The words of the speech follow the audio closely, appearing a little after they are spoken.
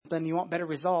then you want better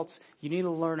results, you need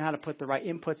to learn how to put the right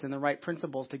inputs and the right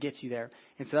principles to get you there.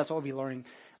 And so that's what we'll be learning.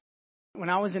 When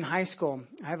I was in high school,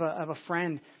 I have a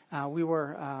friend. We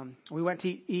went to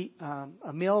eat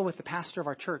a meal with the pastor of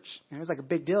our church, and it was like a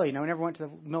big deal. We never went to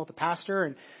the meal with the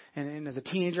pastor, and as a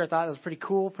teenager, I thought it was pretty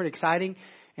cool, pretty exciting.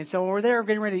 And so when we're there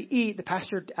getting ready to eat, the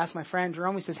pastor asked my friend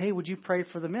Jerome. He says, "Hey, would you pray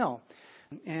for the meal?"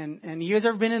 And you guys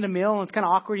ever been in a meal and it's kind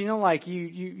of awkward, like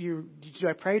do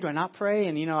I pray? Do I not pray?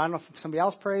 And I don't know if somebody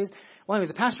else prays. Well, anyways,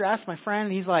 the pastor asked my friend,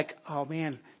 and he's like, "Oh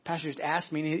man, pastor just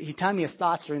asked me." And he told me his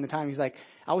thoughts during the time. He's like,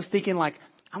 "I was thinking I'm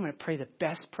going to pray the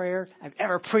best prayer I've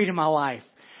ever prayed in my life."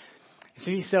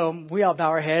 So we all bow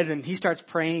our heads, and he starts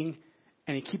praying,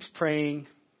 and he keeps praying,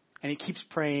 and he keeps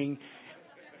praying,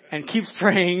 and keeps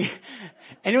praying.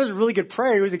 And it was a really good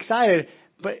prayer. He was excited.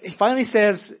 But he finally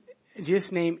says, "In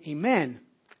Jesus' name, amen."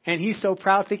 And he's so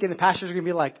proud, thinking the pastor's going to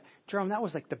be like, "Jerome, that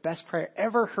was the best prayer I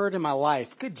ever heard in my life.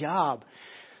 Good job."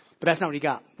 But that's not what he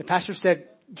got. The pastor said,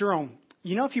 "Jerome,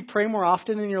 if you pray more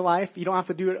often in your life, you don't have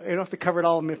to do it. You don't have to cover it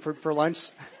all for lunch."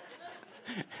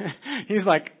 He's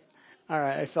like, all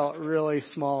right, I felt really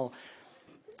small.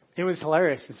 It was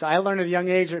hilarious. And so I learned at a young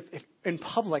age, if in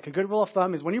public, a good rule of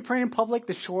thumb is when you're praying in public,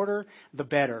 the shorter, the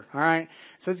better. All right.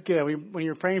 So it's good. When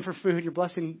you're praying for food, you're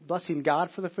blessing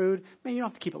God for the food. Man, you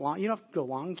don't have to keep it long. You don't have to go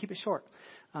long. Keep it short.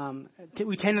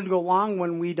 We tend to go long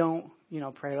when we don't,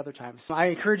 pray at other times. So I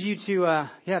encourage you to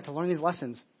learn these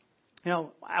lessons.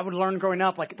 I would learn growing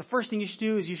up, the first thing you should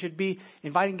do is you should be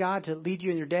inviting God to lead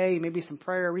you in your day, maybe some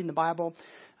prayer, reading the Bible.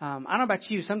 I don't know about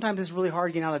you. Sometimes it's really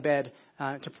hard getting out of bed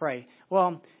to pray.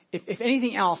 Well, if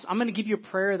anything else, I'm going to give you a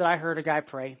prayer that I heard a guy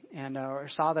pray or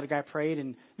saw that a guy prayed.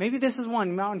 And maybe this is one.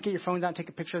 You might want to get your phones out and take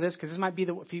a picture of this, because this might be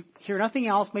if you hear nothing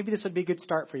else, maybe this would be a good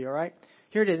start for you, all right?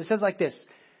 Here it is. It says like this.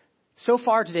 "So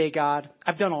far today, God,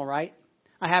 I've done all right.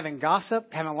 I haven't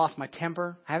gossiped, haven't lost my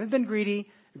temper, I haven't been greedy,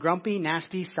 grumpy,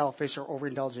 nasty, selfish, or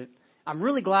overindulgent. I'm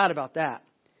really glad about that.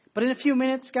 But in a few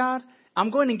minutes, God, I'm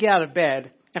going to get out of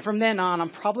bed, and from then on, I'm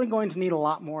probably going to need a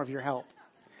lot more of your help.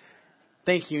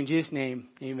 Thank you. In Jesus' name,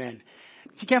 amen."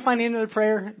 If you can't find any other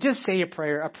prayer, just say a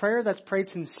prayer. A prayer that's prayed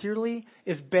sincerely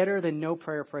is better than no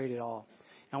prayer prayed at all.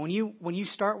 And when you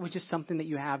start with just something that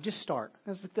you have, just start.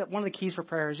 That's one of the keys for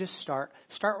prayer is just start.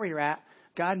 Start where you're at.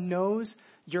 God knows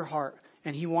your heart.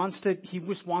 And He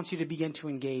just wants you to begin to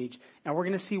engage. And we're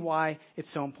going to see why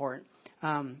it's so important.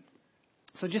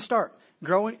 So just start.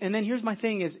 Grow. And then here's my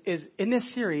thing is in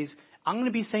this series, I'm going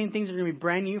to be saying things that are going to be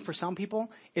brand new for some people.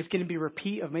 It's going to be a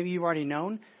repeat of maybe you've already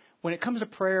known. When it comes to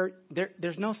prayer,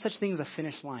 there's no such thing as a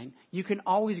finish line. You can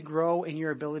always grow in your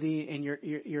ability and your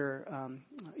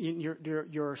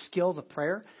skills of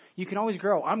prayer. You can always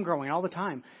grow. I'm growing all the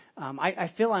time.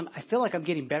 I feel like I'm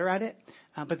getting better at it.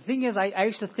 But the thing is, I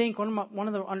used to think one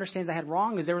of the understandings I had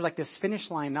wrong is there was this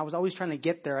finish line. And I was always trying to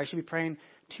get there. I should be praying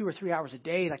 2 or 3 hours a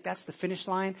day. That's the finish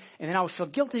line. And then I would feel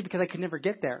guilty because I could never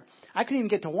get there. I couldn't even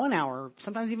get to 1 hour,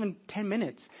 sometimes even 10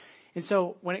 minutes. And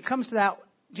so when it comes to that,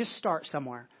 just start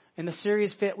somewhere. In the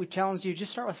series Fit, we challenged you,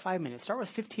 just start with 5 minutes. Start with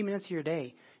 15 minutes of your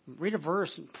day. Read a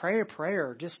verse, pray a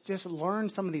prayer. Just learn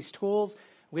some of these tools.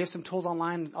 We have some tools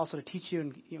online also to teach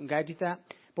you and guide you through that.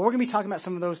 But we're going to be talking about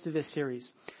some of those through this series.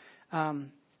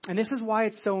 And this is why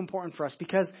it's so important for us,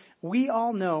 because we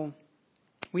all know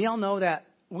that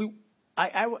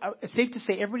it's safe to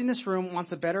say everybody in this room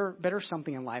wants a better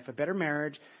something in life, a better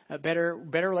marriage, a better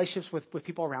relationships with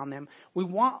people around them. We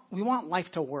want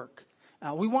life to work.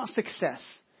 We want success.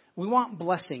 We want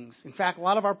blessings. In fact, a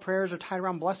lot of our prayers are tied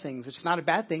around blessings. It's not a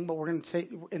bad thing, but we're going to say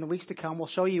in the weeks to come, we'll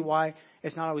show you why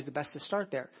it's not always the best to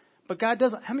start there. But God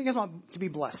doesn't. How many of you guys want to be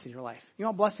blessed in your life? You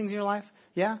want blessings in your life?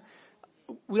 Yeah?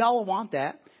 We all want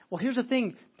that. Well, here's the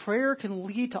thing. Prayer can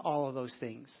lead to all of those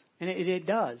things. And it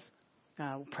does.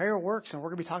 Prayer works, and we're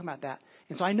going to be talking about that.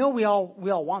 And so I know we all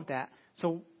want that.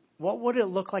 So what would it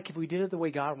look like if we did it the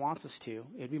way God wants us to?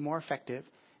 It'd be more effective,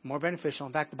 more beneficial.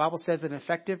 In fact, the Bible says that an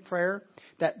effective prayer,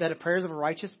 that the prayers of a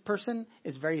righteous person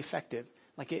is very effective.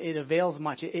 It avails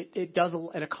much.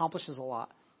 It accomplishes a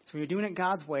lot. So when you're doing it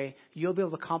God's way, you'll be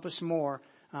able to accomplish more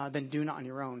than doing it on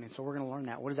your own. And so we're going to learn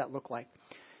that. What does that look like?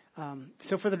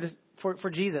 So for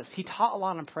Jesus, He taught a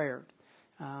lot on prayer.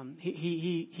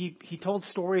 He told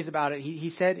stories about it. He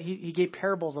said he gave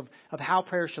parables of how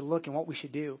prayer should look and what we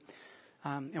should do.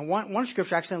 And one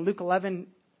scripture, actually in Luke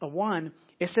 11:1,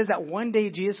 it says that one day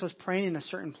Jesus was praying in a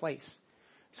certain place.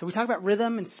 So we talk about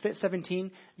rhythm in Fit 17.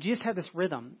 Jesus had this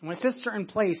rhythm. When it says certain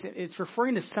place, it's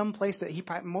referring to some place that He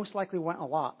most likely went a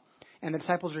lot. And the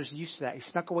disciples were just used to that. He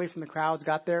snuck away from the crowds,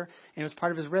 got there, and it was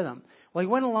part of His rhythm. Well, He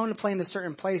went alone to play in a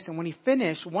certain place, and when He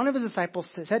finished, one of His disciples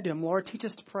said to Him, "Lord, teach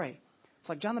us to pray." It's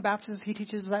like John the Baptist, he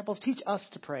teaches his disciples, teach us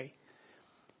to pray.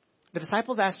 The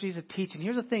disciples asked Jesus to teach. And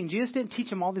here's the thing. Jesus didn't teach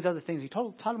them all these other things. He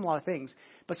taught them a lot of things.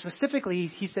 But specifically,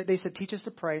 they said, teach us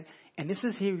to pray. And this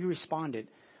is how he responded.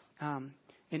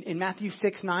 In Matthew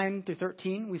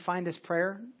 6:9-13, we find this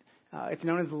prayer. It's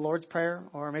known as the Lord's Prayer,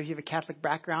 or maybe you have a Catholic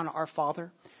background, Our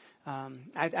Father.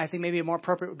 I think maybe a more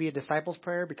appropriate would be a disciples'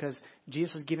 prayer, because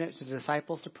Jesus was giving it to the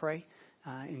disciples to pray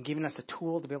and giving us the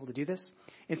tool to be able to do this.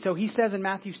 And so he says in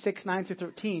Matthew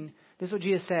 6:9-13, this is what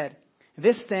Jesus said.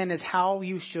 This then is how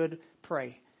you should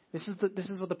pray. This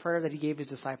is what the prayer that he gave his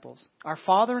disciples. Our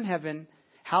Father in heaven,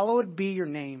 hallowed be your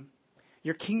name.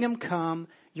 Your kingdom come,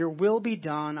 your will be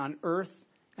done on earth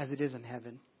as it is in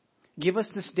heaven. Give us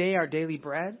this day our daily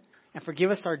bread, and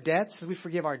forgive us our debts as we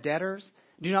forgive our debtors.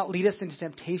 Do not lead us into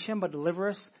temptation, but deliver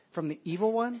us from the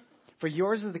evil one. For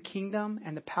yours is the kingdom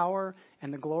and the power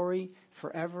and the glory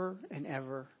forever and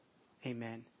ever.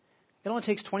 Amen. It only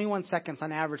takes 21 seconds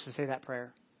on average to say that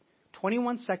prayer.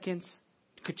 21 seconds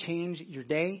could change your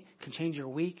day, could change your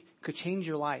week, could change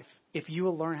your life if you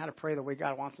will learn how to pray the way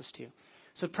God wants us to.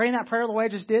 So praying that prayer the way I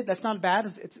just did, that's not bad.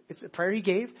 It's a prayer he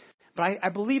gave. But I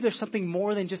believe there's something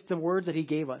more than just the words that he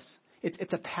gave us.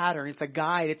 It's a pattern. It's a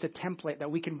guide. It's a template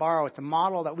that we can borrow. It's a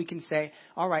model that we can say,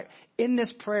 all right, in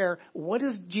this prayer, what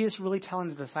is Jesus really telling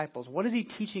his disciples? What is he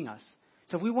teaching us?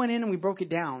 So if we went in and we broke it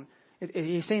down,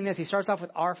 he's saying this. He starts off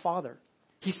with our Father.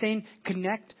 He's saying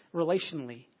connect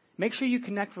relationally. Make sure you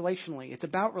connect relationally. It's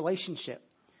about relationship.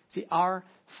 See, our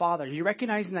Father. You're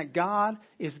recognizing that God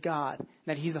is God,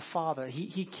 that he's a Father.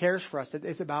 He cares for us. That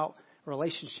it's about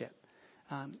relationship.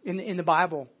 In the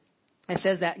Bible, it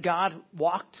says that God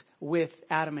walked with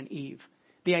Adam and Eve.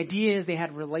 The idea is they had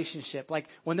a relationship. Like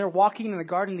when they're walking in the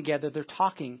garden together, they're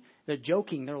talking, they're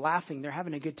joking, they're laughing, they're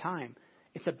having a good time.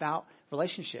 It's about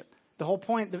relationship. The whole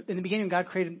point, in the beginning, God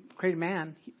created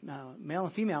man, male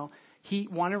and female. He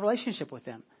wanted a relationship with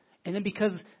them. And then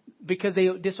because they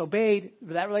disobeyed,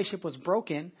 that relationship was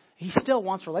broken. He still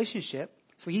wants relationship.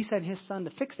 So he sent his son to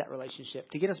fix that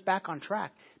relationship, to get us back on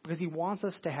track, because he wants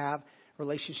us to have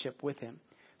relationship with him.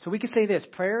 So we can say this: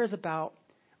 prayer is about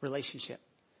relationship.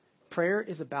 Prayer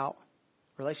is about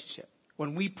relationship.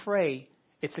 When we pray,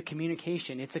 it's a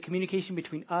communication. It's a communication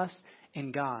between us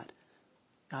and God.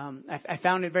 I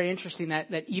found it very interesting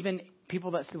that even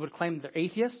people that would claim they're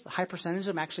atheists, a high percentage of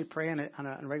them actually pray on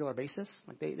a regular basis.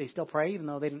 Like they still pray, even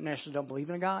though they necessarily don't believe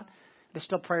in a God. There's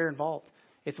still prayer involved.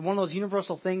 It's one of those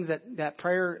universal things that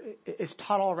prayer is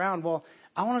taught all around. Well,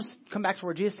 I want to come back to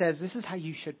where Jesus says this is how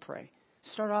you should pray.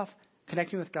 Start off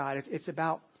connecting with God. It's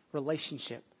about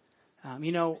relationship.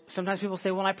 Sometimes people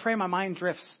say, well, when I pray, my mind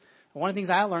drifts. One of the things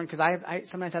I learned, because I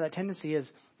sometimes have that tendency,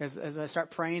 is as I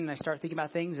start praying and I start thinking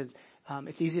about things,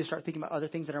 it's easy to start thinking about other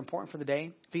things that are important for the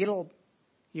day. If you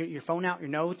get your phone out, your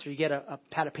notes, or you get a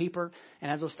pad of paper, and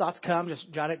as those thoughts come,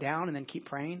 just jot it down and then keep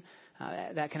praying.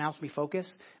 That can help me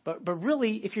focus. But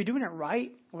really, if you're doing it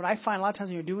right, what I find a lot of times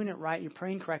when you're doing it right, you're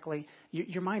praying correctly,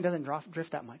 your mind doesn't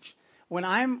drift that much. When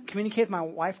I'm communicating with my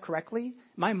wife correctly,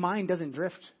 my mind doesn't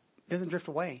drift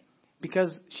away,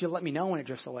 because she'll let me know when it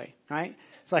drifts away, right?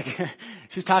 It's like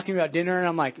she's talking about dinner, and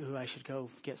I'm like, ooh, I should go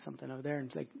get something over there. And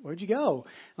it's like, where'd you go?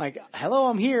 I'm like, hello,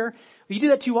 I'm here. When you do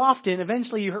that too often,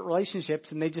 eventually you hurt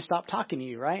relationships, and they just stop talking to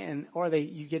you, right? Or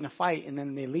you get in a fight, and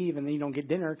then they leave, and then you don't get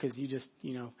dinner because you just,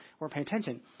 weren't paying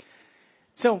attention.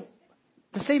 So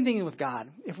the same thing with God.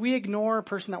 If we ignore a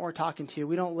person that we're talking to,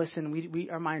 we don't listen,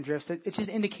 our mind drifts. It's just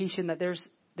indication that there's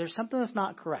something that's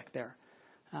not correct there.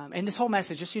 And this whole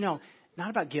message, just not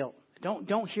about guilt.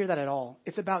 Don't hear that at all.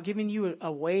 It's about giving you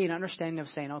a way and understanding of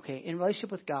saying, okay, in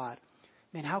relationship with God,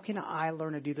 man, how can I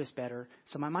learn to do this better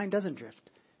so my mind doesn't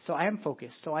drift? So I am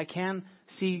focused, so I can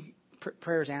see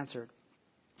prayers answered.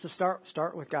 So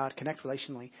start with God, connect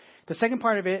relationally. The second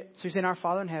part of it, so he's in our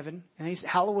Father in heaven, and he's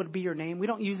hallowed be your name. We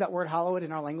don't use that word hallowed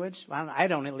in our language. I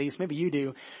don't at least. Maybe you do.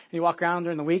 And you walk around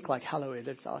during the week like, hallowed,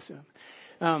 that's awesome.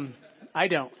 I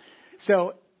don't.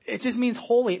 So it just means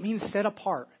holy. It means set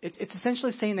apart. It's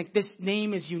essentially saying that this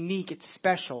name is unique. It's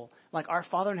special. Like our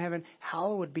Father in heaven,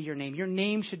 hallowed be your name. Your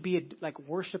name should be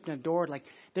worshipped and adored. Like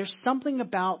there's something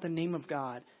about the name of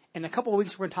God. In a couple of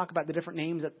weeks, we're going to talk about the different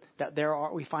names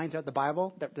that we find throughout the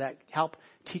Bible that help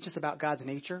teach us about God's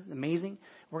nature. Amazing.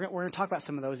 We're going to talk about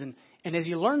some of those. And as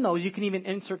you learn those, you can even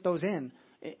insert those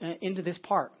into this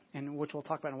part, and which we'll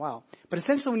talk about in a while. But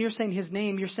essentially, when you're saying his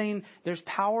name, you're saying there's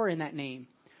power in that name.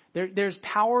 There's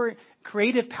power,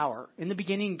 creative power. In the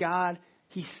beginning, God,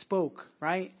 he spoke,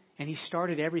 right? And he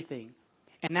started everything.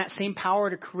 And that same power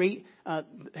to create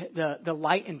the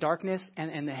light and darkness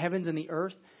and the heavens and the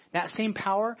earth, that same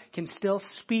power can still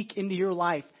speak into your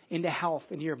life, into health,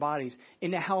 into your bodies,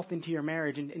 into health, into your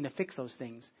marriage, and to fix those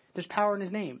things. There's power in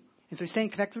his name. And so he's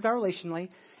saying connect with God relationally.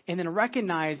 and then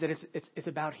recognize that it's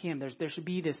about him. There should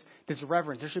be this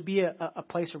reverence. There should be a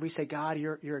place where we say, God,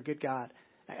 you're a good God.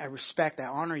 I respect, I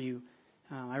honor you.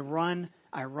 I run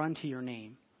to your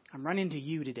name. I'm running to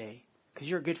you today because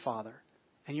you're a good Father,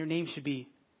 and your name should be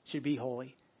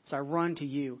holy. So I run to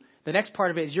you. The next part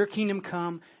of it is your kingdom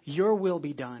come, your will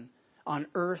be done on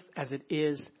earth as it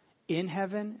is in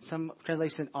heaven. Some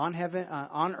translations on heaven,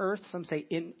 on earth. Some say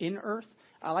in earth.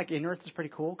 I like in earth. It's pretty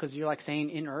cool because you're like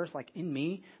saying in earth, like in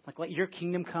me. Like let your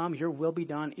kingdom come, your will be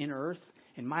done in earth,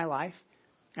 in my life,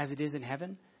 as it is in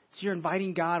heaven. So you're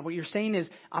inviting God. What you're saying is,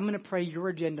 I'm going to pray your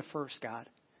agenda first, God.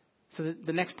 So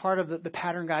the next part of the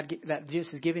pattern God that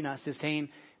Jesus is giving us is saying,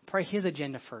 pray his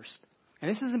agenda first. And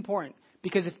this is important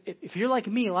because if you're like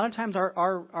me, a lot of times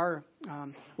our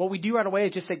what we do right away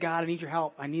is just say, God, I need your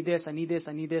help. I need this, I need this,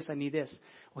 I need this, I need this.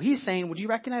 Well, he's saying, would you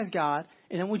recognize God?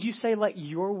 And then would you say, let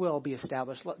your will be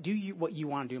established? Do what you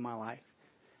want to do in my life.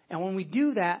 And when we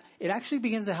do that, it actually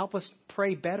begins to help us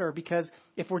pray better, because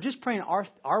if we're just praying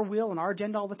our will and our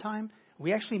agenda all the time,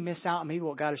 we actually miss out on maybe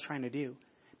what God is trying to do.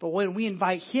 But when we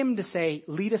invite him to say,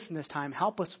 lead us in this time,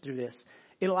 help us through this,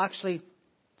 it'll actually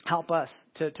help us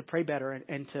to pray better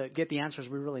and to get the answers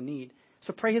we really need.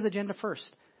 So pray his agenda first.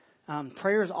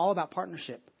 Prayer is all about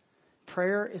partnership.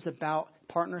 Prayer is about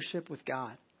partnership with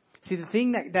God. See, the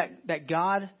thing that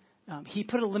God, he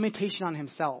put a limitation on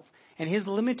himself. And his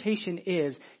limitation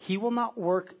is he will not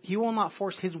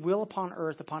force his will upon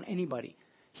earth upon anybody.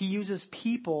 He uses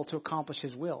people to accomplish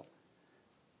his will.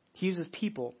 He uses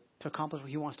people to accomplish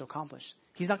what he wants to accomplish.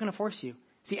 He's not going to force you.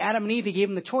 See, Adam and Eve, he gave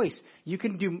them the choice. You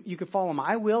can follow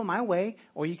my will, my way,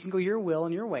 or you can go your will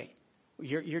and your way.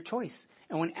 Your choice.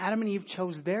 And when Adam and Eve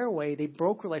chose their way, they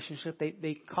broke relationship.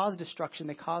 They caused destruction.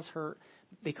 They caused hurt.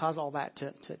 They caused all that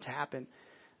to happen.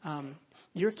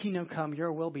 Your kingdom come,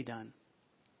 your will be done.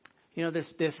 You know,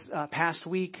 this past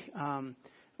week,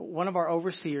 one of our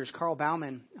overseers, Carl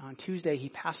Bauman, on Tuesday, he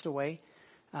passed away,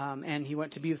 and he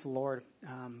went to be with the Lord.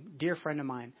 Dear friend of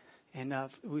mine. And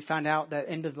we found out that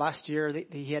end of last year that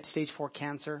he had stage 4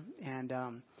 cancer and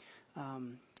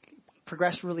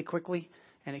progressed really quickly.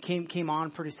 And it came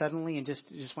on pretty suddenly and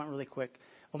just went really quick.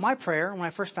 Well, my prayer when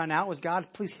I first found out was, God,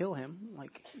 please heal him.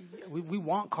 Like, we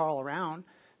want Carl around.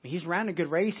 I mean, he's ran a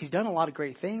good race. He's done a lot of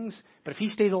great things. But if he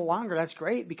stays a little longer, that's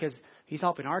great, because he's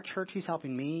helping our church. He's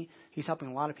helping me. He's helping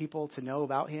a lot of people to know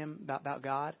about him, about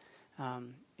God.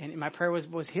 And my prayer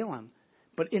was heal him.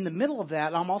 But in the middle of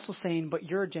that, I'm also saying, but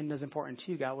your agenda is important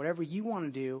too, God. Whatever you want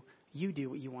to do, you do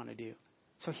what you want to do.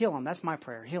 So heal him. That's my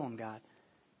prayer. Heal him, God.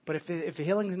 But if the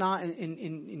healing's not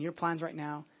in your plans right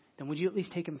now, then would you at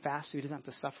least take him fast so he doesn't have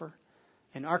to suffer?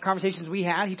 And our conversations we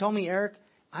had, he told me, Eric,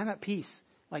 I'm at peace.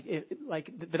 Like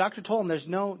the doctor told him,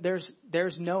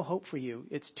 there's no hope for you.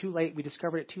 It's too late. We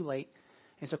discovered it too late.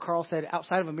 And so Carl said,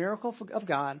 outside of a miracle of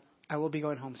God, I will be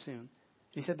going home soon. And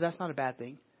he said, that's not a bad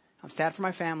thing. I'm sad for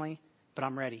my family, but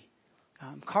I'm ready.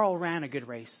 Carl ran a good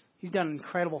race. He's done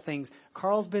incredible things.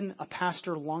 Carl's been a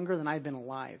pastor longer than I've been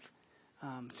alive.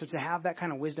 So to have that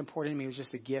kind of wisdom poured into me was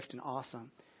just a gift and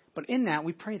awesome. But in that,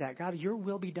 we pray that, God, your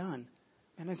will be done.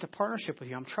 And it's a partnership with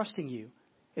you. I'm trusting you.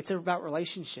 It's about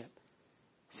relationship.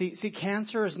 See,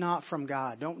 cancer is not from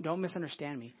God. Don't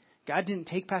misunderstand me. God didn't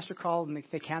take Pastor Carl and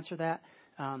make the cancer that,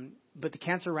 but the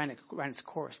cancer ran its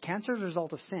course. Cancer is a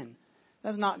result of sin.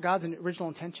 That's not God's original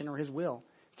intention or his will.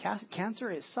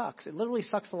 Cancer, it sucks. It literally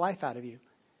sucks the life out of you.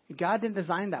 God didn't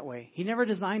design that way. He never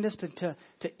designed us to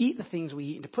eat the things we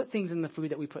eat and to put things in the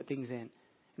food that we put things in. And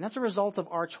that's a result of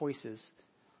our choices.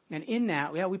 And in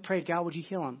that, we prayed, God, would you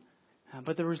heal him?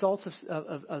 But the results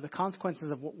of the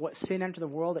consequences of what sin entered the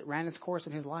world, it ran its course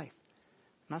in his life.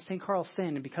 I'm not saying Carl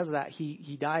sinned, and because of that,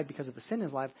 he died because of the sin in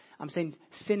his life. I'm saying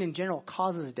sin in general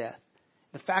causes death.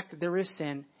 The fact that there is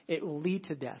sin, it will lead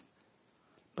to death.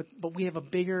 But we have a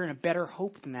bigger and a better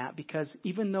hope than that, because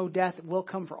even though death will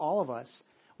come for all of us,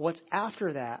 what's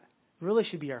after that really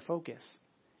should be our focus.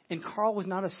 And Carl was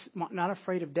not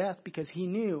afraid of death because he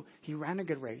knew he ran a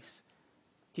good race.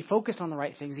 He focused on the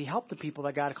right things. He helped the people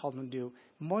that God called him to do.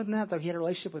 More than that, though, he had a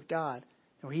relationship with God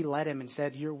where he led him and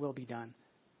said, your will be done.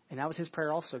 And that was his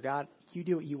prayer also. God, you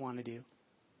do what you want to do.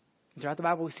 And throughout the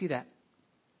Bible, we see that.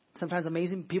 Sometimes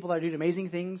amazing people that are doing amazing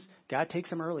things, God takes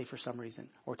them early for some reason,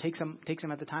 or takes them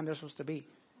at the time they're supposed to be.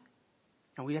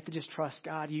 And we have to just trust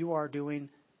God. You're doing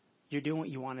what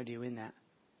you want to do in that.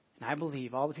 And I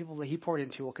believe all the people that he poured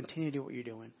into will continue to do what you're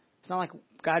doing. It's not like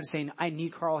God is saying, I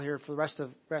need Carl here for the rest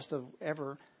of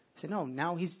ever. He said, no,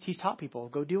 now he's taught people.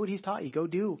 Go do what he's taught you. Go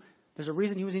do. There's a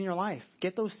reason he was in your life.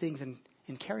 Get those things and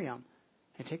carry them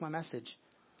and take my message.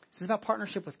 This is about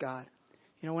partnership with God.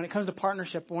 You know, when it comes to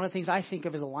partnership, one of the things I think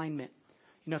of is alignment.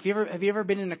 Have you ever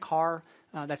been in a car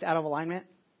that's out of alignment,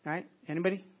 right?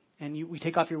 Anybody? And we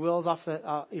take off your wheels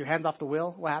your hands off the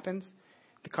wheel. What happens?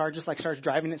 The car just like starts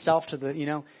driving itself to the,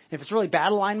 if it's really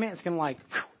bad alignment, it's going to like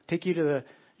take you to the,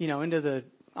 into the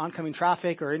oncoming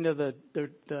traffic or into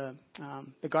the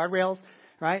guardrails,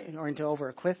 right? Or into over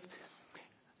a cliff.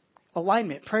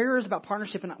 Alignment. Prayer is about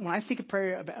partnership. And when I think of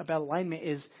prayer about alignment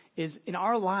is in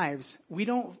our lives,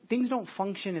 things don't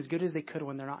function as good as they could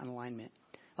when they're not in alignment.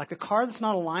 Like the car that's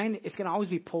not aligned, it's going to always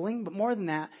be pulling. But more than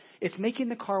that, it's making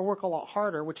the car work a lot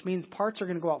harder, which means parts are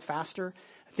going to go out faster.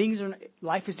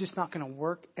 Life is just not going to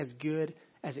work as good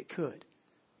as it could.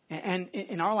 And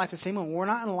in our life, the same way, when we're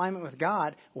not in alignment with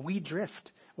God, we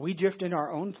drift. We drift into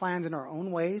our own plans and our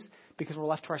own ways because we're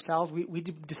left to ourselves. We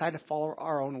decide to follow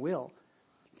our own will.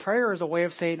 Prayer is a way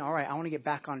of saying, all right, I want to get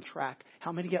back on track.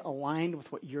 Help me to get aligned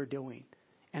with what you're doing.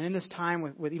 And in this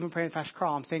time, with even praying fast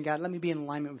crawl, I'm saying, God, let me be in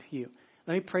alignment with you.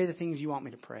 Let me pray the things you want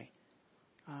me to pray.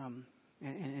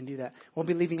 And do that. We'll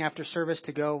be leaving after service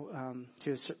to go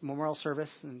to a memorial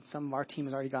service, and some of our team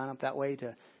has already gone up that way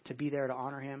to be there to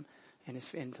honor him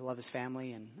and to love his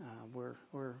family, and we're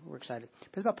excited.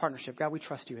 But it's about partnership. God, we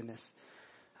trust you in this.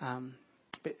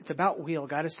 But it's about will.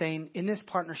 God is saying, in this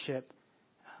partnership,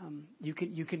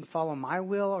 you can follow my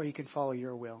will or you can follow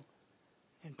your will.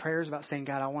 And prayer is about saying,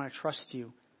 God, I want to trust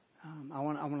you. I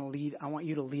want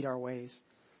you to lead our ways,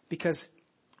 because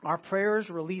our prayers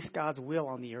release God's will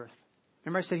on the earth.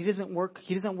 Remember, I said he doesn't work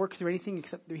through anything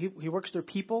except he works through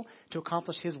people to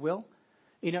accomplish his will.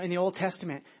 In the Old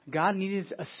Testament, God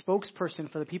needed a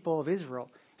spokesperson for the people of Israel.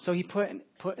 So he put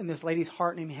in this lady's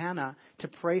heart named Hannah to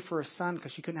pray for a son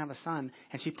because she couldn't have a son.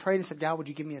 And she prayed and said, God, would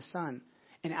you give me a son?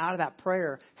 And out of that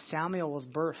prayer, Samuel was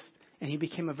birthed, and he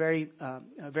became a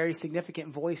very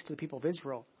significant voice to the people of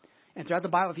Israel. And throughout the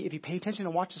Bible, if you pay attention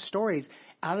and watch the stories,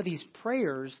 out of these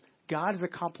prayers, God is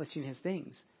accomplishing his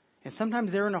things. And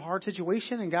sometimes they're in a hard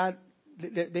situation, and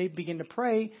they begin to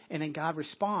pray, and then God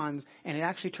responds, and it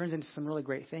actually turns into some really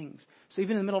great things. So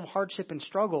even in the middle of hardship and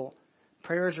struggle,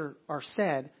 prayers are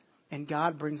said, and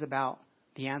God brings about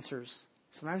the answers.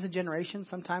 Sometimes a generation,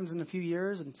 sometimes in a few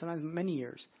years, and sometimes many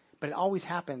years. But it always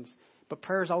happens. But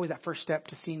prayer is always that first step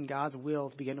to seeing God's will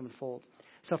to begin to unfold.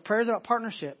 So if prayer is about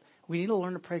partnership, we need to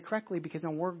learn to pray correctly, because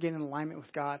then we're getting in alignment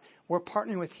with God. We're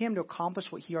partnering with him to accomplish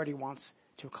what he already wants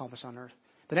to accomplish on earth.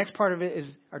 The next part of it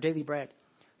is our daily bread.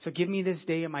 So give me this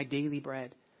day my daily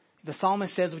bread. The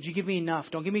psalmist says, would you give me enough?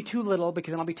 Don't give me too little,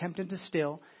 because then I'll be tempted to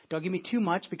steal. Don't give me too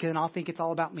much, because then I'll think it's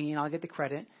all about me and I'll get the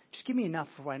credit. Just give me enough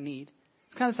for what I need.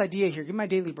 It's kind of this idea here. Give me my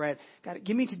daily bread. God,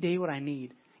 give me today what I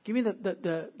need. Give me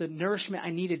the nourishment I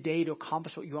need today to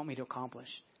accomplish what you want me to accomplish.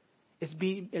 It's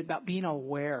about being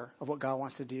aware of what God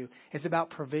wants to do. It's about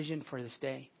provision for this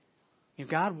day. If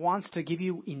God wants to give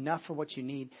you enough for what you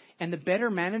need, and the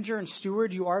better manager and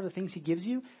steward you are of the things he gives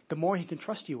you, the more he can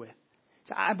trust you with.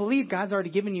 So I believe God's already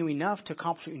given you enough to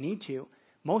accomplish what you need to.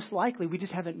 Most likely, we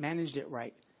just haven't managed it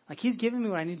right. Like he's given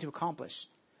me what I need to accomplish.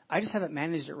 I just haven't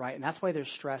managed it right, and that's why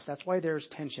there's stress. That's why there's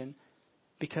tension,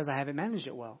 because I haven't managed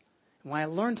it well. And when I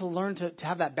learn to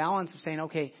have that balance of saying,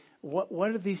 okay, what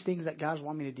are these things that God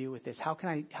wants me to do with this? How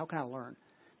can I learn?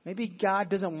 Maybe God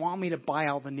doesn't want me to buy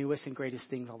all the newest and greatest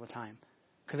things all the time,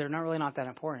 because they're not that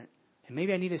important. And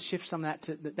maybe I need to shift some of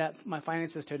that my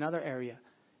finances to another area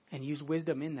and use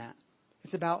wisdom in that.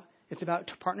 It's about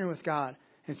partnering with God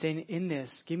and saying, in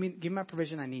this, give me my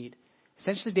provision I need.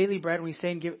 Essentially, daily bread, when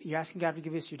you're asking God to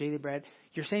give us your daily bread,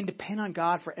 you're saying depend on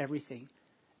God for everything,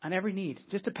 on every need.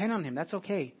 Just depend on him. That's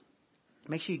okay.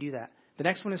 Make sure you do that. The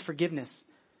next one is forgiveness.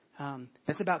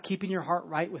 That's about keeping your heart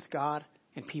right with God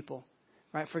and people.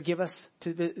 Right? Forgive us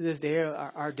to this day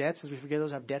our debts as we forgive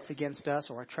those who have debts against us,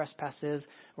 or our trespasses,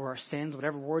 or our sins,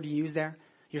 whatever word you use there.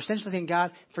 You're essentially saying,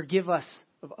 God, forgive us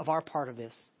of our part of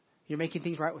this. You're making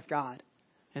things right with God.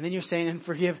 And then you're saying, and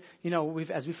forgive,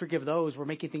 as we forgive those, we're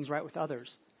making things right with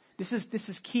others. This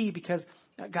is key, because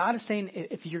God is saying,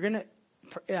 if you're going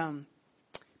to,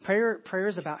 prayer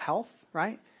is about health,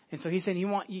 right? And so he's saying he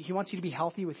wants you to be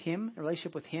healthy with him, a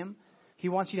relationship with him. He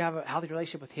wants you to have a healthy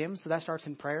relationship with him. So that starts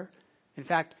in prayer. In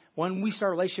fact, when we start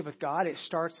a relationship with God, it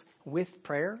starts with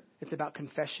prayer. It's about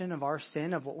confession of our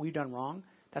sin, of what we've done wrong.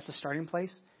 That's the starting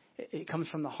place. It comes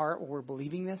from the heart where we're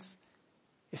believing this.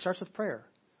 It starts with prayer.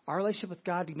 Our relationship with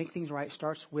God to make things right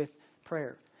starts with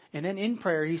prayer. And then in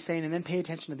prayer, he's saying, and then pay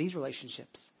attention to these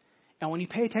relationships. And when you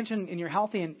pay attention and you're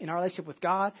healthy in our relationship with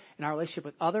God and our relationship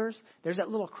with others, there's that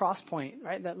little cross point,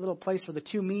 right? That little place where the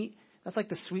two meet. That's like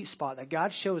the sweet spot that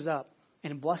God shows up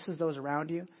and blesses those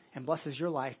around you and blesses your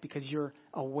life because you're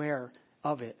aware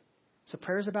of it. So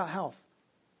prayer is about health.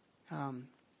 Prayer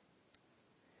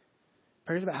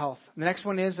Prayers about health. The next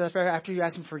one is after you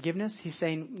ask him forgiveness, he's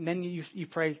saying, then you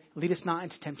pray, lead us not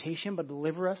into temptation, but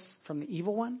deliver us from the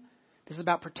evil one. This is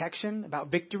about protection, about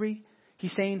victory.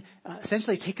 He's saying,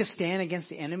 essentially, take a stand against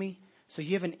the enemy. So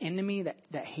you have an enemy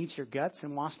that hates your guts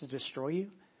and wants to destroy you.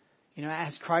 You know,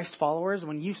 as Christ followers,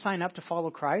 when you sign up to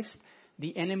follow Christ,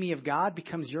 the enemy of God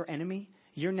becomes your enemy.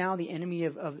 You're now the enemy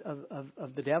of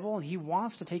the devil, and he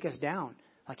wants to take us down.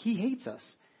 Like, he hates us.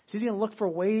 So he's going to look for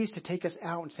ways to take us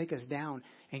out and take us down.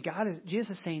 And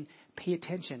Jesus is saying, pay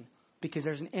attention, because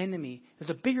there's an enemy.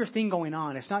 There's a bigger thing going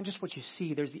on. It's not just what you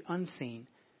see. There's the unseen.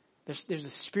 There's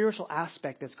a spiritual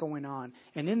aspect that's going on.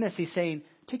 And in this, he's saying,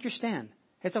 take your stand.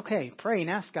 It's okay. Pray and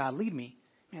ask God, lead me.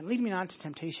 Man, lead me not into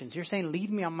temptations. You're saying, lead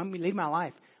my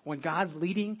life. When God's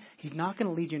leading, he's not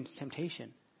going to lead you into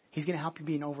temptation. He's going to help you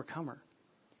be an overcomer.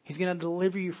 He's going to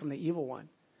deliver you from the evil one.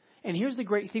 And here's the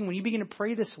great thing. When you begin to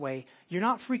pray this way, you're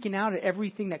not freaking out at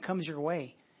everything that comes your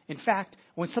way. In fact,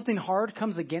 when something hard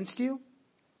comes against you,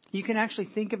 you can actually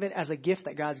think of it as a gift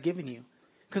that God's given you.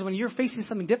 Because when you're facing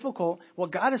something difficult, what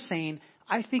God is saying,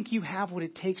 I think you have what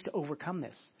it takes to overcome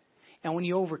this. And when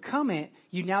you overcome it,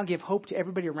 you now give hope to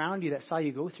everybody around you that saw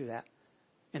you go through that.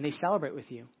 And they celebrate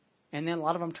with you. And then a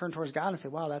lot of them turn towards God and say,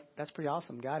 wow, that's pretty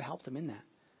awesome. God helped them in that.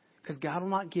 Because God will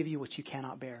not give you what you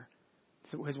cannot bear.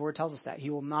 So his word tells us that.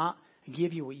 He will not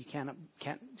give you what you can't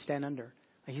stand under.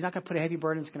 Like, he's not going to put a heavy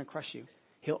burden that's going to crush you.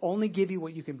 He'll only give you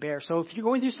what you can bear. So if you're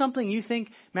going through something and you think,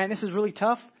 man, this is really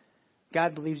tough,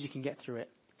 God believes you can get through it.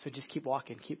 So just keep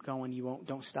walking, keep going.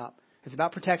 Don't stop. It's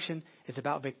about protection. It's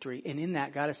about victory. And in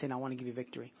that, God is saying, I want to give you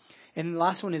victory. And the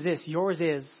last one is this. Yours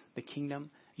is the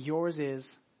kingdom. Yours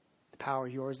is the power.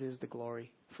 Yours is the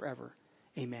glory forever.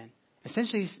 Amen.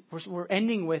 Essentially, we're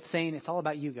ending with saying it's all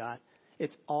about you, God.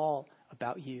 It's all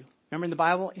about you. Remember in the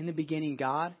Bible, in the beginning,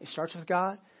 God. It starts with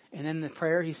God. And then in the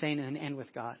prayer, he's saying, and then end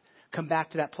with God. Come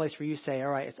back to that place where you say, all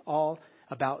right, it's all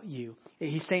about you.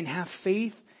 He's saying, have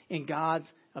faith in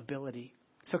God's ability.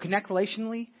 So connect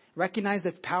relationally. Recognize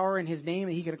the power in his name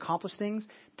and he can accomplish things.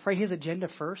 Pray his agenda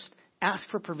first. Ask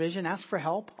for provision. Ask for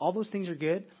help. All those things are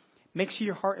good. Make sure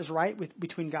your heart is right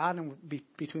between God and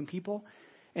between people.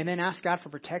 And then ask God for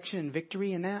protection and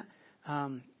victory in that.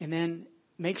 And then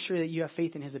make sure that you have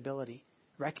faith in his ability.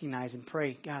 Recognize and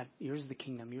pray, God, yours is the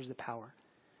kingdom. Yours is the power.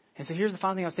 And so here's the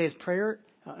final thing I'll say is prayer.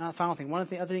 Not the final thing. One of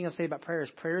the other things I'll say about prayer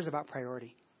is about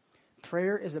priority.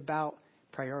 Prayer is about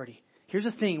priority. Here's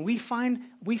the thing. We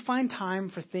find time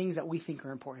for things that we think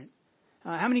are important.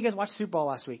 How many of you guys watched Super Bowl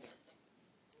last week?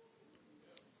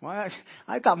 Well,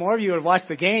 I thought more of you would have watched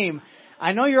the game.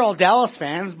 I know you're all Dallas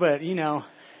fans, but, you know,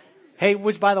 hey,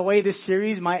 which, by the way, this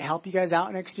series might help you guys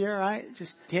out next year, right?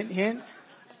 Just hint, hint.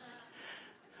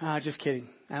 Just kidding.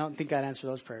 I don't think I'd answer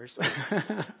those prayers.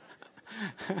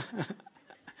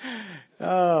 Oh,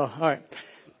 all right.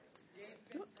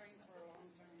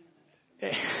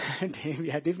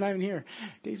 Dave's not even here.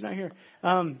 Dave's not here.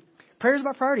 Prayer is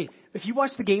about priority. If you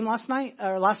watched the game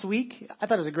last week, I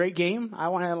thought it was a great game. I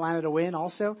wanted Atlanta to win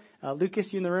also. Lucas,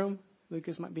 you in the room?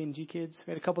 Lucas might be in G Kids.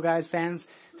 We had a couple guys, fans.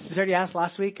 Sister already asked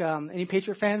last week, any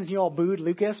Patriot fans? You all booed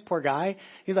Lucas, poor guy.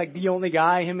 He's like the only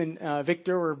guy. Him and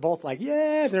Victor were both like,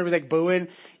 yeah. And there was like booing.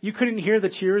 You couldn't hear the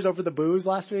cheers over the boos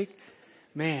last week.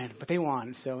 Man, but they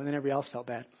won. So, and then everybody else felt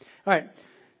bad. All right.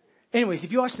 Anyways,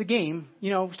 if you watch the game,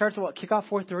 starts at kickoff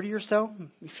 4:30 or so.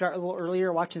 We start a little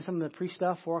earlier watching some of the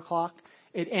pre-stuff, 4 o'clock.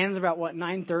 It ends about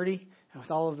 9:30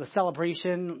 with all of the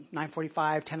celebration,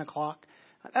 9:45, 10 o'clock.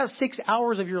 That's 6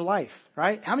 hours of your life,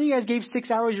 right? How many of you guys gave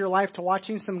 6 hours of your life to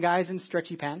watching some guys in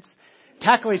stretchy pants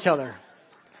tackle each other?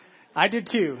 I did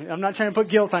too. I'm not trying to put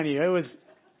guilt on you.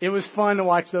 It was fun to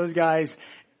watch those guys,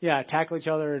 tackle each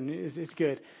other, and it's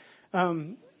good.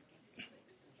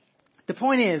 The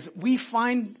point is, we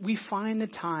find the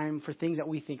time for things that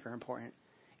we think are important.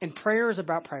 And prayer is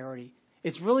about priority.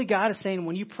 It's really God is saying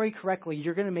when you pray correctly,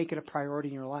 you're going to make it a priority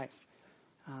in your life.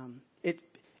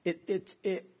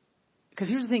 Because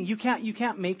here's the thing, you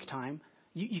can't make time.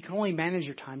 You can only manage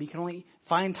your time. You can only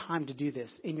find time to do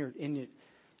this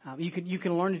you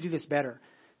can learn to do this better.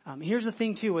 Here's the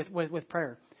thing too with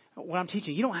prayer. What I'm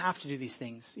teaching, you don't have to do these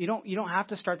things. You don't have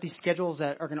to start these schedules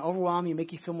that are going to overwhelm you,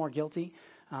 make you feel more guilty.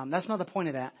 That's not the point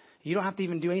of that. You don't have to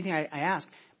even do anything I ask.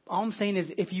 All I'm saying is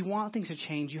if you want things to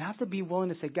change, you have to be willing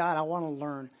to say, God, I want to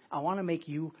learn. I want to make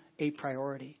you a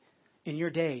priority in your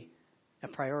day, a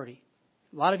priority.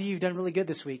 A lot of you have done really good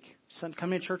this week.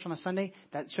 Coming to church on a Sunday,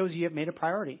 that shows you have made a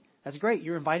priority. That's great.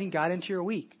 You're inviting God into your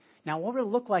week. Now, what would it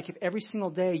look like if every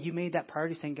single day you made that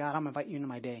priority saying, God, I'm going to invite you into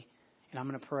my day, and I'm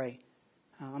going to pray.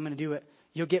 I'm going to do it.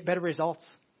 You'll get better results.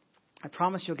 I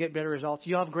promise you'll get better results.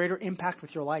 You'll have greater impact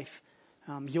with your life.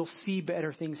 You'll see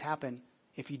better things happen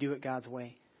if you do it God's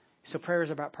way. So prayer is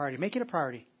about priority. Make it a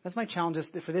priority. That's my challenge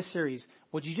for this series.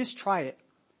 Would you just try it?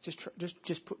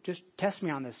 Just test me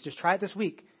on this. Just try it this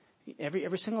week.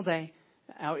 Every single day.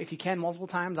 If you can, multiple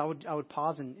times, I would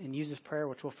pause and use this prayer,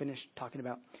 which we'll finish talking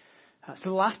about. So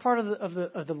the last part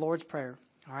of the Lord's Prayer,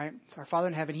 all right? So our Father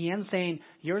in heaven, he ends saying,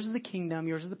 yours is the kingdom,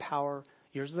 yours is the power,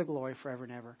 yours is the glory forever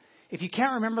and ever. If you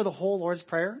can't remember the whole Lord's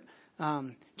Prayer,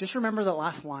 just remember the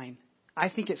last line. I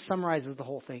think it summarizes the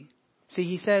whole thing. See,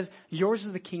 he says, yours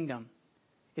is the kingdom.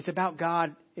 It's about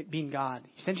God, it being God.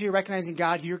 Essentially, you're recognizing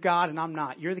God, you're God and I'm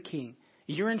not. You're the king.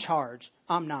 You're in charge.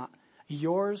 I'm not.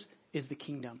 Yours is the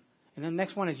kingdom. And then the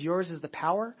next one is yours is the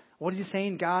power. What is he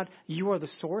saying? God, you are the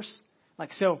source.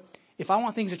 Like, so if I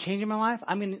want things to change in my life,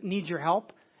 I'm going to need your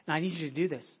help and I need you to do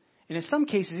this. And in some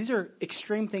cases, these are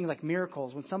extreme things like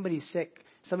miracles. When somebody's sick,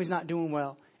 somebody's not doing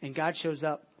well, and God shows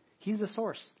up, he's the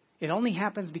source. It only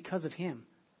happens because of him.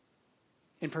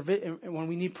 And when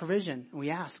we need provision,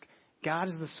 we ask, God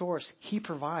is the source. He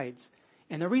provides.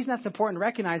 And the reason that's important to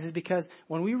recognize is because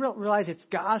when we realize it's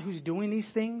God who's doing these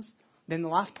things, then the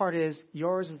last part is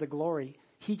yours is the glory.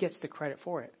 He gets the credit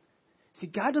for it. See,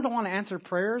 God doesn't want to answer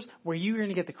prayers where you're going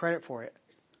to get the credit for it.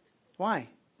 Why?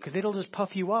 Because it'll just puff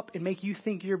you up and make you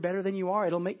think you're better than you are.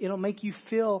 It'll make you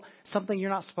feel something you're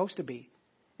not supposed to be.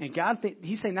 And God,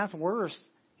 he's saying that's worse,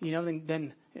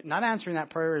 than not answering that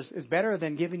prayer is better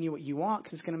than giving you what you want,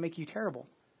 because it's going to make you terrible.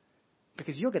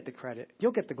 Because you'll get the credit.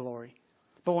 You'll get the glory.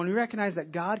 But when we recognize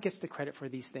that God gets the credit for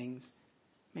these things,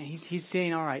 man, he's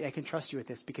saying, all right, I can trust you with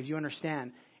this because you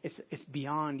understand it's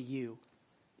beyond you.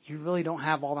 You really don't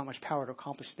have all that much power to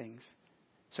accomplish things.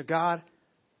 So God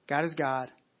is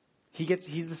God. He's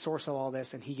the source of all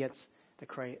this, and he gets the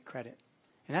credit.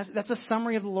 And that's a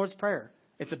summary of the Lord's Prayer.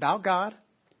 It's about God.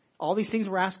 All these things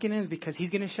we're asking him is because he's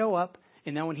going to show up.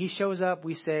 And then when he shows up,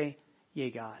 we say, yay,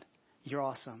 God, you're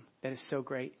awesome. That is so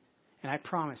great. And I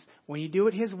promise, when you do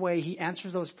it his way, he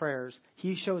answers those prayers.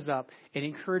 He shows up and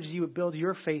encourages you to build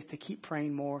your faith to keep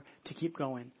praying more, to keep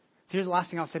going. So here's the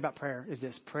last thing I'll say about prayer is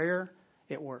this. Prayer,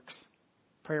 it works.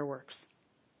 Prayer works.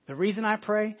 The reason I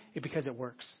pray is because it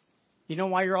works. You know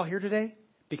why you're all here today?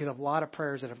 Because of a lot of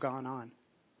prayers that have gone on.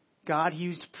 God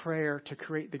used prayer to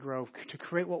create the Grove, to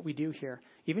create what we do here,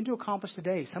 even to accomplish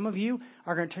today. Some of you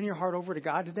are going to turn your heart over to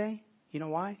God today. You know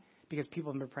why? Because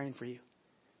people have been praying for you.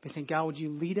 They're saying, God, would you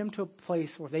lead them to a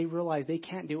place where they realize they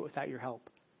can't do it without your help?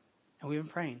 And we've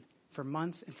been praying for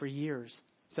months and for years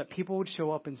so that people would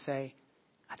show up and say,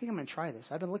 I think I'm going to try this.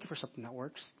 I've been looking for something that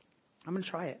works. I'm going to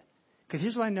try it. Because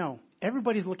here's what I know.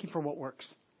 Everybody's looking for what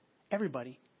works.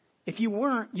 Everybody. If you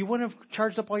weren't, you wouldn't have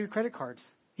charged up all your credit cards.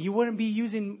 You wouldn't be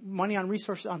using money on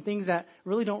resources, on things that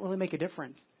don't really make a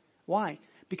difference. Why?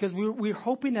 Because we're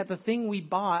hoping that the thing we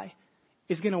buy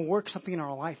is going to work something in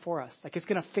our life for us. Like it's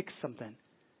going to fix something.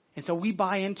 And so we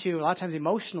buy into, a lot of times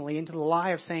emotionally, into the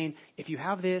lie of saying, if you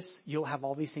have this, you'll have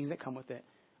all these things that come with it.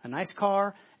 A nice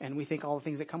car, and we think all the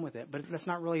things that come with it. But that's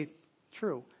not really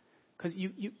true. Because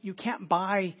you can't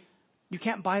buy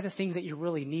the things that you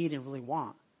really need and really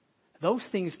want. Those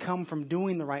things come from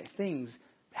doing the right things,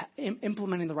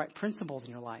 implementing the right principles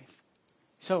in your life.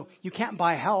 So you can't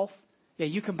buy health. Yeah,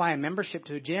 you can buy a membership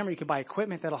to a gym, or you can buy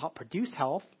equipment that'll help produce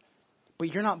health. But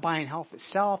you're not buying health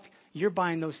itself. You're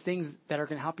buying those things that are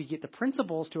going to help you get the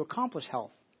principles to accomplish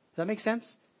health. Does that make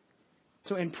sense?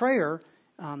 So in prayer,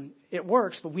 it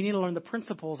works, but we need to learn the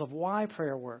principles of why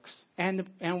prayer works and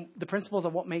the principles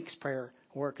of what makes prayer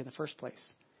work in the first place.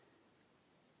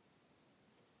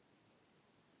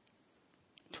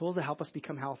 Tools that help us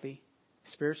become healthy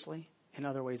spiritually and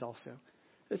other ways also.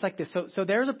 It's like this. So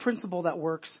there's a principle that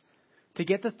works to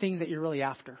get the things that you're really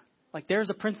after. Like there's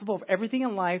a principle of everything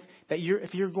in life that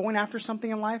if you're going after something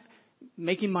in life,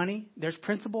 making money, there's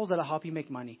principles that'll help you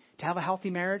make money. To have a healthy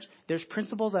marriage, there's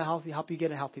principles that help you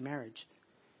get a healthy marriage.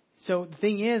 So the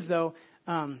thing is, though,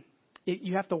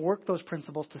 you have to work those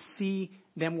principles to see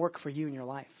them work for you in your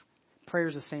life. Prayer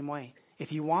is the same way.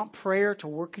 If you want prayer to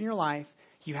work in your life,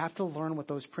 you have to learn what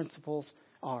those principles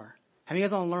are. How many of you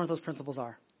guys want to learn what those principles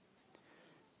are?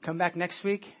 Come back next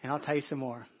week, and I'll tell you some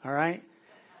more. All right?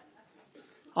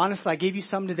 Honestly, I gave you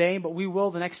some today, but we will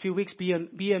the next few weeks be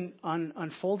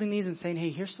unfolding these and saying,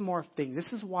 hey, here's some more things.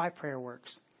 This is why prayer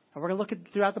works. And we're going to look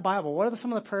at throughout the Bible. What are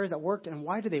some of the prayers that worked, and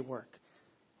why do they work?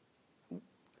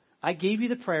 I gave you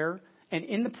the prayer, and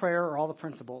in the prayer are all the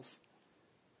principles.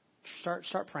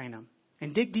 Start praying them.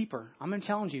 And dig deeper. I'm going to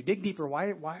challenge you. Dig deeper. What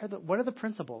are the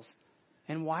principles?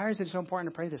 And why is it so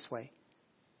important to pray this way?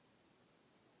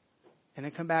 And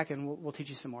then come back and we'll teach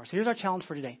you some more. So here's our challenge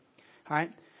for today. All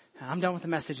right? I'm done with the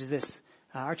message. Is this.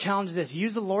 Our challenge is this.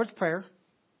 Use the Lord's Prayer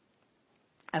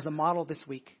as a model this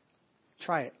week.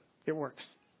 Try it. It works.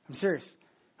 I'm serious.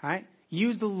 All right?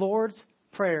 Use the Lord's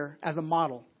Prayer as a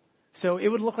model. So it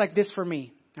would look like this for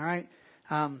me. All right?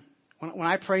 When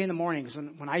I pray in the mornings,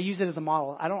 when I use it as a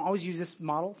model, I don't always use this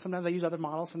model. Sometimes I use other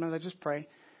models. Sometimes I just pray,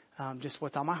 just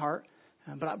what's on my heart.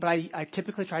 But I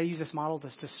typically try to use this model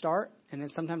to start, and then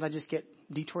sometimes I just get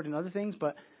detoured in other things.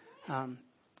 But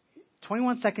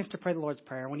 21 seconds to pray the Lord's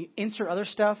Prayer. When you insert other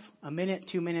stuff, a minute,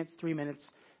 2 minutes, 3 minutes,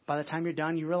 by the time you're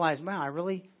done, you realize, wow, I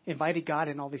really invited God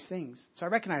in all these things. So I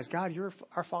recognize, God, you're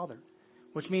our Father,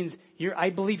 which means I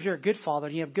believe you're a good Father,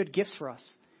 and you have good gifts for us.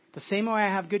 The same way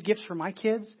I have good gifts for my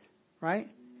kids, right?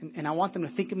 And I want them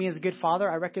to think of me as a good Father.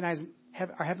 I recognize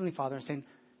our Heavenly Father and saying,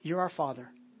 you're our Father.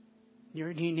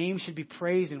 Your name should be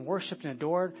praised and worshipped and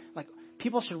adored. Like,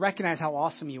 people should recognize how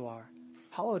awesome you are.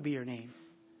 Hallowed be your name.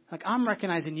 Like, I'm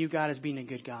recognizing you, God, as being a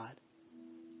good God.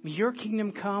 May your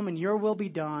kingdom come and your will be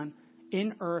done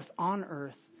in earth, on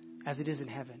earth, as it is in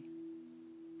heaven.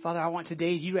 Father, I want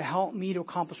today you to help me to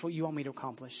accomplish what you want me to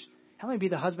accomplish. Help me be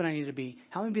the husband I need to be.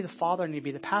 Help me be the father I need to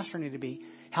be, the pastor I need to be.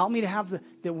 Help me to have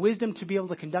the wisdom to be able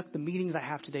to conduct the meetings I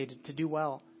have today to do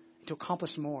well, to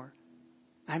accomplish more.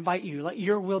 I invite you, let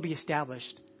your will be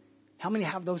established. Help me to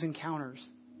have those encounters.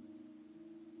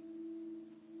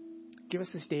 Give us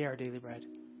this day our daily bread.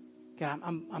 God,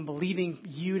 I'm believing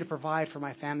you to provide for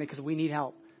my family because we need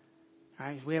help. All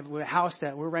right? We have a house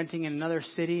that we're renting in another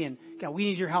city, and God, we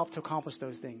need your help to accomplish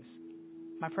those things.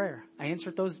 My prayer, I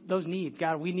insert those needs.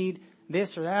 God, we need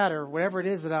this or that or whatever it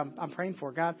is that I'm praying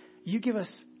for. God, you give us,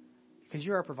 because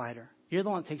you're our provider. You're the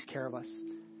one that takes care of us.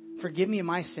 Forgive me of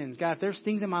my sins. God, if there's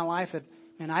things in my life that,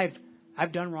 man,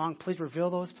 I've done wrong, please reveal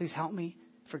those. Please help me.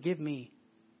 Forgive me.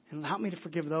 And help me to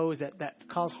forgive those that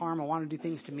cause harm or want to do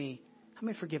things to me. Help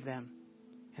me forgive them.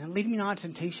 And lead me not into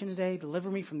temptation today. Deliver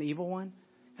me from the evil one.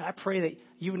 And I pray that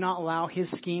you would not allow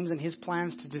his schemes and his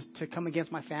plans to come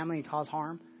against my family and cause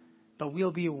harm. But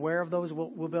we'll be aware of those.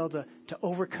 We'll be able to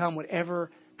overcome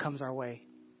whatever comes our way.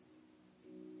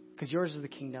 Because yours is the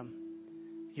kingdom.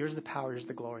 Yours is the power. Yours is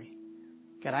the glory.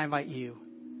 God, I invite you.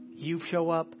 You show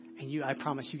up, and I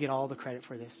promise you get all the credit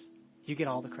for this. You get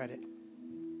all the credit.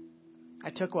 I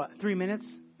took, 3 minutes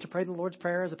to pray the Lord's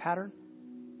Prayer as a pattern?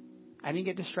 I didn't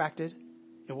get distracted.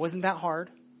 It wasn't that hard.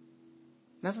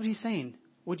 And that's what he's saying.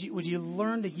 Would you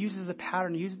learn to use it as a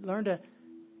pattern? Learn to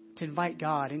invite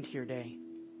God into your day?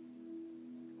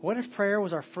 What if prayer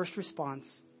was our first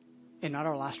response and not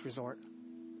our last resort?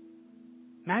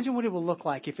 Imagine what it would look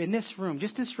like if in this room,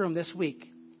 just this room this week,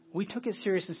 we took it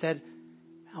serious and said,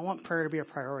 I want prayer to be a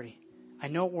priority. I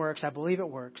know it works. I believe it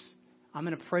works. I'm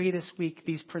going to pray this week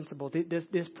these principles,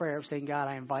 this prayer of saying, God,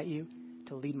 I invite you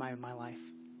to lead my life.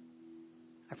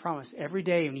 I promise, every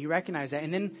day when you recognize that,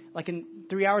 and then like in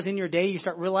 3 hours in your day, you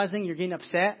start realizing you're getting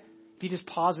upset. If you just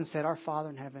pause and said, Our Father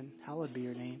in heaven, hallowed be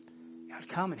your name. God,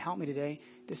 come and help me today.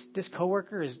 This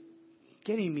coworker is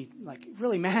getting me like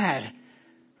really mad,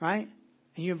 right?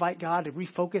 And you invite God to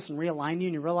refocus and realign you,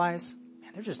 and you realize,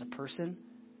 man, they're just a person.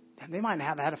 They might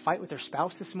have had a fight with their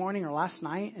spouse this morning or last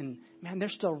night, and man, they're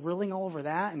still reeling all over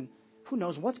that, and who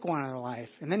knows what's going on in their life.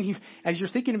 And then as you're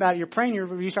thinking about it, you're praying,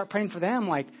 you start praying for them,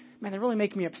 like, man, they really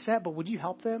make me upset, but would you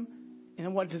help them? And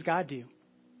then what does God do?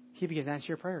 He begins to answer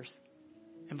your prayers.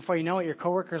 And before you know it, your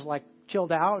coworker's like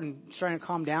chilled out and starting to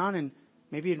calm down, and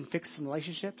maybe even fix some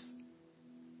relationships,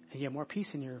 and you have more peace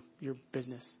in your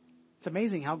business. It's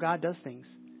amazing how God does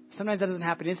things. Sometimes that doesn't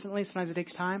happen instantly. Sometimes it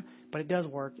takes time, but it does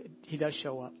work. He does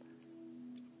show up.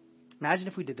 Imagine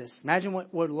if we did this. Imagine what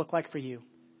it would look like for you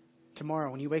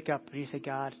tomorrow when you wake up and you say,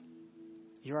 God,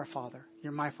 you're our Father.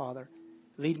 You're my Father.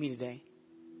 Lead me today.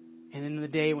 And in the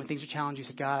day when things are challenging, you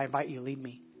say, God, I invite you to lead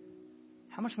me.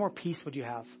 How much more peace would you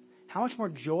have? How much more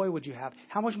joy would you have?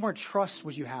 How much more trust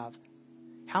would you have?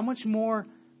 How much more,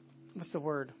 what's the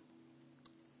word?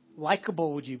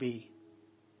 Likeable would you be?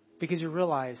 Because you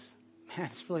realize, man,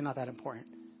 it's really not that important.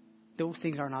 Those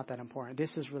things are not that important.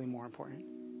 This is really more important.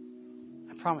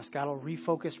 I promise God will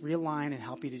refocus, realign, and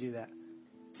help you to do that.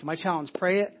 So my challenge,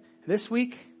 pray it this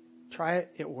week. Try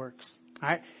it. It works. All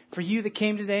right. For you that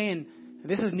came today and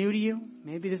this is new to you,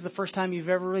 maybe this is the first time you've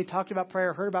ever really talked about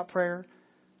prayer, heard about prayer.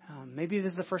 Maybe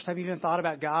this is the first time you've even thought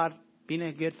about God being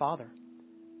a good Father.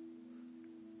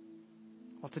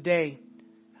 Well, today,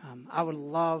 I would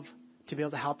love to be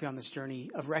able to help you on this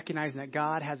journey of recognizing that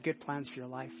God has good plans for your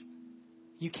life.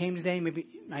 You came today, maybe,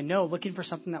 I know, looking for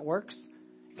something that works.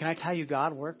 Can I tell you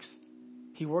God works?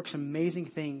 He works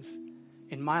amazing things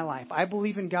in my life. I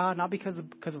believe in God not because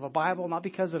of a Bible, not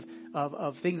because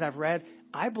of things I've read.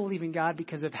 I believe in God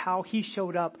because of how He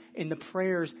showed up in the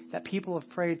prayers that people have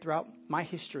prayed throughout my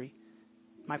history.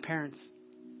 My parents,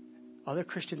 other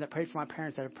Christians that prayed for my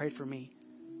parents that have prayed for me.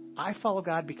 I follow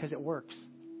God because it works.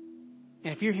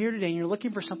 And if you're here today and you're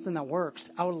looking for something that works,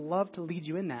 I would love to lead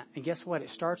you in that. And guess what? It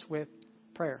starts with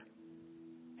prayer.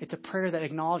 It's a prayer that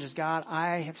acknowledges, God,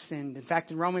 I have sinned. In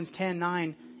fact, in Romans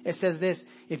 10:9, it says this: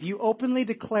 if you openly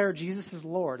declare Jesus is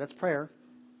Lord, that's prayer,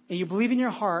 and you believe in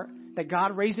your heart that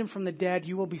God raised him from the dead,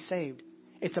 you will be saved.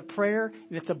 It's a prayer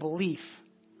and it's a belief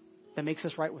that makes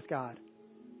us right with God.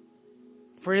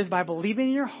 For it is by believing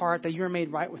in your heart that you are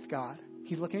made right with God.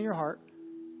 He's looking at your heart.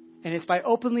 And it's by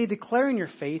openly declaring your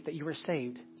faith that you are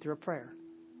saved through a prayer.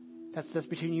 That's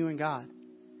between you and God.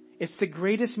 It's the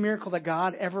greatest miracle that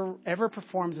God ever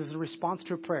performs as a response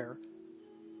to a prayer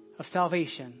of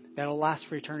salvation that will last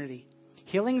for eternity.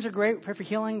 Healings are great. We pray for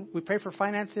healing. We pray for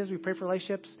finances. We pray for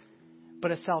relationships.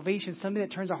 But a salvation, something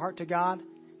that turns our heart to God,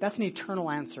 that's an eternal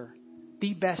answer.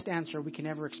 The best answer we can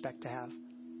ever expect to have.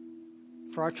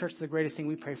 For our church, the greatest thing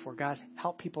we pray for, God,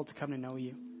 help people to come to know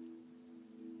you.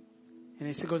 And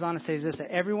it goes on to say this,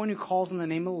 that everyone who calls on the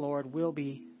name of the Lord will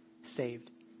be saved.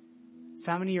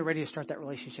 So how many of you are ready to start that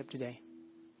relationship today?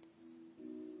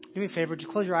 Do me a favor,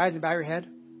 just close your eyes and bow your head.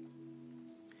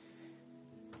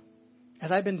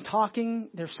 As I've been talking,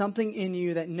 there's something in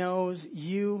you that knows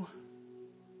you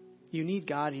need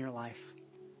God in your life.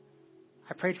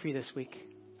 I prayed for you this week.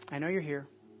 I know you're here.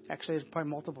 Actually, there's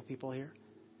probably multiple people here.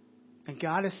 And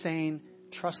God is saying,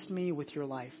 trust me with your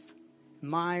life.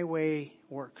 My way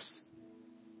works.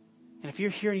 And if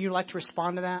you're here and you'd like to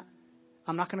respond to that,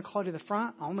 I'm not going to call you to the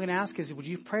front. All I'm going to ask is, would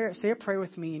you say a prayer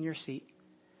with me in your seat?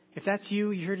 If that's you,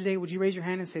 you're here today, would you raise your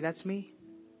hand and say, that's me?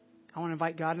 I want to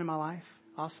invite God into my life.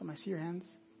 Awesome. I see your hands.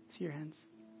 I see your hands.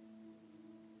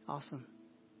 Awesome.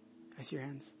 I see your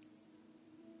hands.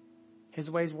 His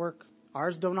ways work.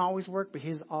 Ours don't always work, but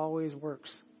his always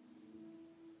works.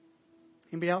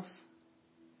 Anybody else?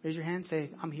 Raise your hand. Say,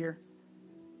 I'm here.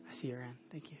 I see your hand.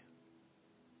 Thank you.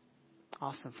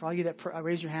 Awesome. For all you that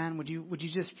raise your hand, would you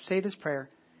just say this prayer?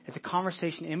 It's a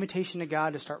conversation, invitation to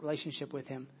God to start relationship with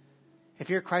him. If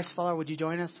you're a Christ follower, would you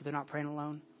join us so they're not praying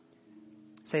alone?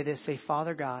 Say this. Say,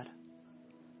 Father God,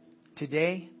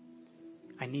 today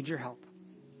I need your help.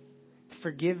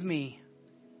 Forgive me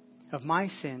of my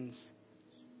sins,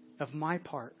 of my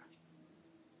part.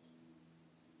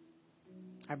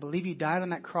 I believe you died on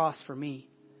that cross for me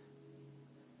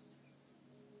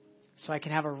so I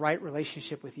can have a right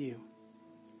relationship with you.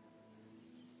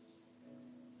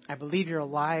 I believe you're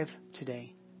alive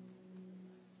today,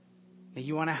 that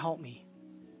you want to help me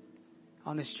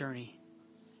on this journey.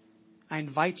 I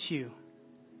invite you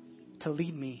to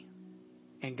lead me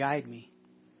and guide me.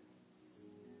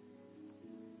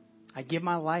 I give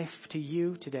my life to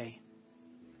you today.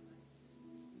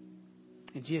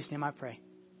 In Jesus' name I pray.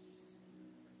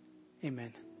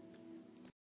 Amen.